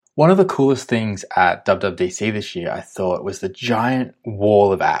One of the coolest things at WWDC this year, I thought, was the giant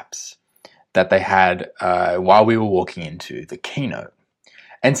wall of apps that they had while we were walking into the keynote.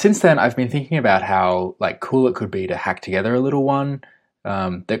 And since then, I've been thinking about how cool it could be to hack together a little one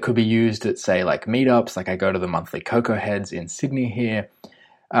that could be used at, say, like meetups. Like I go to the monthly Cocoa Heads in Sydney here,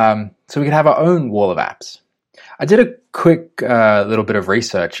 so we could have our own wall of apps. I did a quick little bit of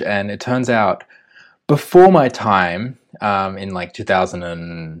research, and it turns out before my time in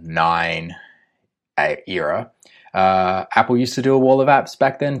 2009 era, Apple used to do a wall of apps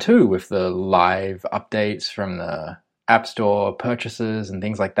back then too, with the live updates from the App Store purchases and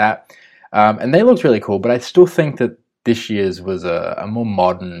things like that. And they looked really cool, but I still think that this year's was a more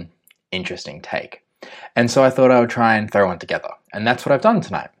modern, interesting take. And so I thought I would try and throw one together. And that's what I've done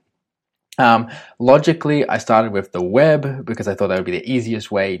tonight. Logically, I started with the web because I thought that would be the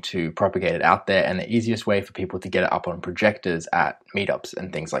easiest way to propagate it out there and the easiest way for people to get it up on projectors at meetups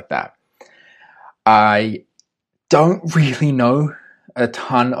and things like that. I don't really know a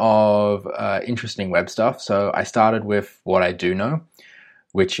ton of interesting web stuff, so I started with what I do know,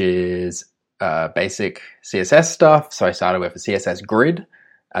 which is basic CSS stuff. So I started with a CSS grid,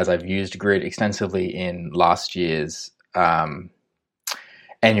 as I've used grid extensively in last year's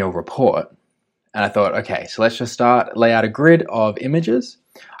annual report. And I thought, okay, so let's just lay out a grid of images.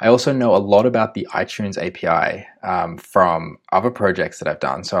 I also know a lot about the iTunes API from other projects that I've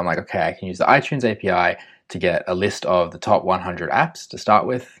done. So I'm like, okay, I can use the iTunes API to get a list of the top 100 apps to start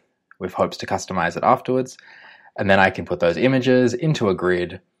with hopes to customize it afterwards. And then I can put those images into a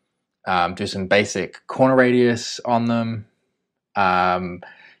grid, do some basic corner radius on them,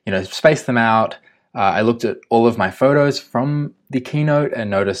 space them out. I looked at all of my photos from the keynote and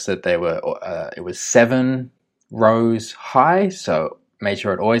noticed that it was 7 rows high. So made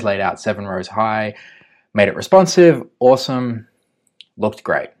sure it always laid out 7 rows high, made it responsive, awesome, looked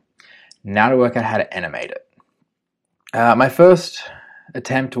great. Now to work out how to animate it. My first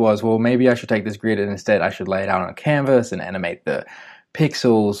attempt was, well, maybe I should take this grid and instead I should lay it out on a canvas and animate the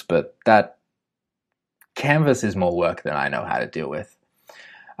pixels, but that canvas is more work than I know how to deal with.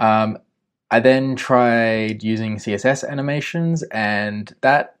 I then tried using CSS animations, and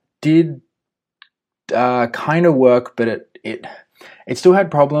that did kind of work, but it still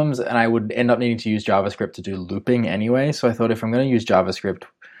had problems, and I would end up needing to use JavaScript to do looping anyway. So I thought if I'm going to use JavaScript,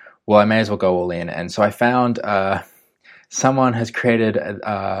 well, I may as well go all in. And so I found someone has created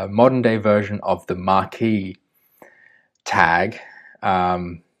a modern day version of the marquee tag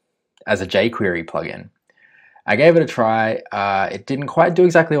as a jQuery plugin. I gave it a try. It didn't quite do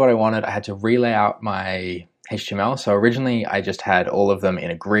exactly what I wanted. I had to relay out my HTML. So originally I just had all of them in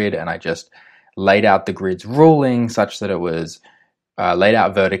a grid, and I just laid out the grid's ruling such that it was laid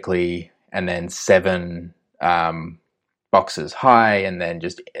out vertically and then 7 boxes high and then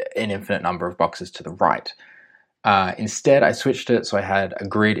just an infinite number of boxes to the right. Instead, I switched it so I had a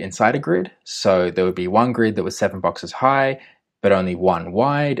grid inside a grid. So there would be one grid that was 7 boxes high, but only 1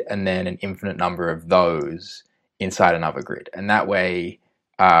 wide, and then an infinite number of those inside another grid. And that way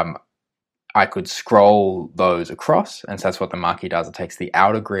I could scroll those across, and so that's what the marquee does. It takes the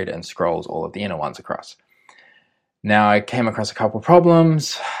outer grid and scrolls all of the inner ones across. Now I came across a couple of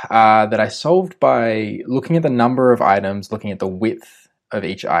problems that I solved by looking at the number of items, looking at the width of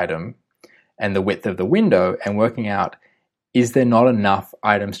each item and the width of the window, and working out, is there not enough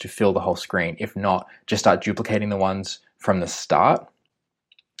items to fill the whole screen? If not, just start duplicating the ones from the start.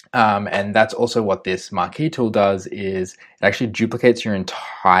 And that's also what this marquee tool does, is it actually duplicates your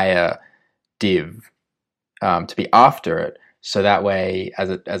entire div to be after it. So that way, as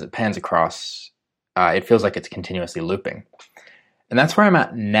it pans across, it feels like it's continuously looping. And that's where I'm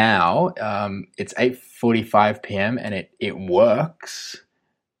at now. It's 8:45 p.m. and it works.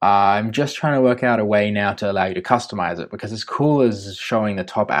 I'm just trying to work out a way now to allow you to customize it, because as cool as showing the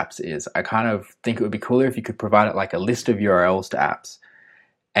top apps is, I kind of think it would be cooler if you could provide it like a list of URLs to apps,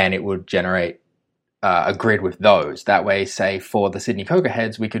 and it would generate a grid with those. That way, say for the Sydney Cocoa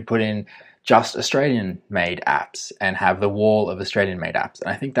Heads, we could put in just Australian-made apps and have the wall of Australian-made apps. And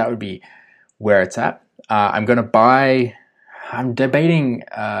I think that would be where it's at. I'm debating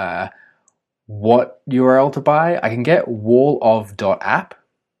what URL to buy. I can get wallof.app,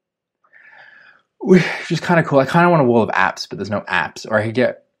 which is kind of cool. I kind of want a wall of apps, but there's no apps. Or I could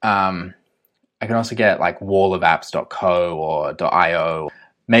get, I can also get like wallofapps.co or .io.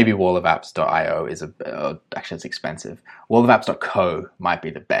 Maybe wallofapps.io is actually it's expensive. Wallofapps.co might be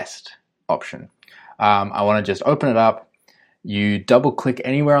the best option. I want to just open it up. You double click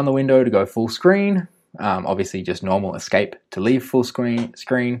anywhere on the window to go full screen. Obviously just normal escape to leave full screen.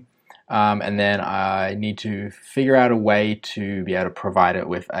 And then I need to figure out a way to be able to provide it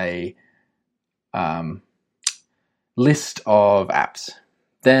with a list of apps.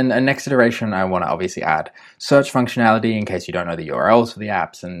 Then a next iteration, I want to obviously add search functionality in case you don't know the URLs for the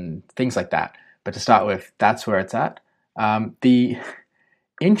apps and things like that. But to start with, that's where it's at. The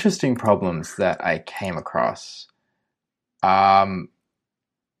interesting problems that I came across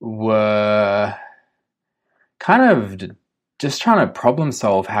were kind of just trying to problem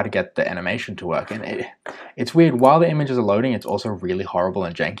solve how to get the animation to work. And it's weird, while the images are loading, it's also really horrible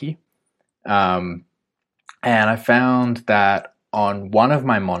and janky. And I found that on one of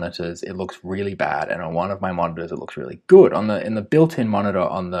my monitors, it looks really bad, and on one of my monitors, it looks really good. In the built-in monitor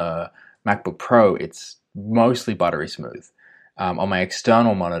on the MacBook Pro, it's mostly buttery smooth. On my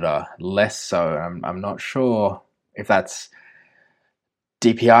external monitor, less so. I'm not sure if that's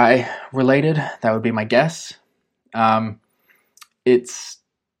DPI related. That would be my guess. It's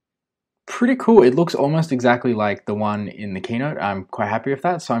pretty cool. It looks almost exactly like the one in the Keynote. I'm quite happy with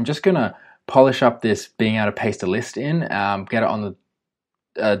that. So I'm just going to polish up this being able to paste a list in, get it on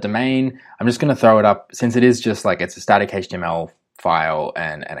the domain. I'm just going to throw it up, since it is just like it's a static HTML file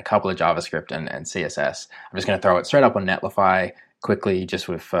and a couple of JavaScript and CSS. I'm just going to throw it straight up on Netlify quickly, just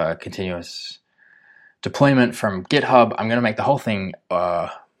with continuous deployment from GitHub. I'm going to make the whole thing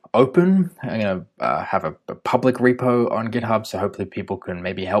open. I'm going to have a public repo on GitHub, so hopefully people can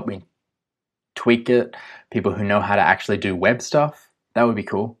maybe help me tweak it. People who know how to actually do web stuff. That would be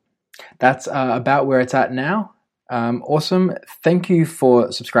cool. That's about where it's at now. Awesome. Thank you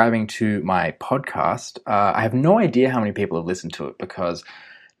for subscribing to my podcast. I have no idea how many people have listened to it because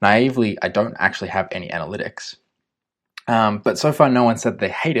naively, I don't actually have any analytics. But so far, no one said they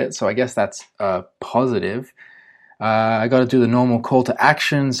hate it, so I guess that's positive. I got to do the normal call to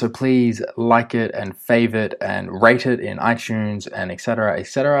action, so please like it and fave it and rate it in iTunes and etc.,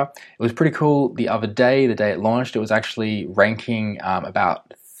 etc. It was pretty cool the other day, the day it launched. It was actually ranking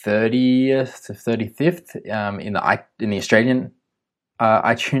about 30th to 35th in the Australian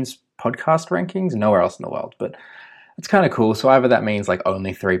iTunes podcast rankings, nowhere else in the world, but it's kind of cool. So either that means like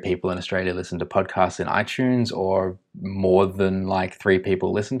only 3 people in Australia listen to podcasts in iTunes, or more than like 3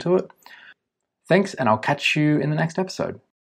 people listen to it. Thanks, and I'll catch you in the next episode.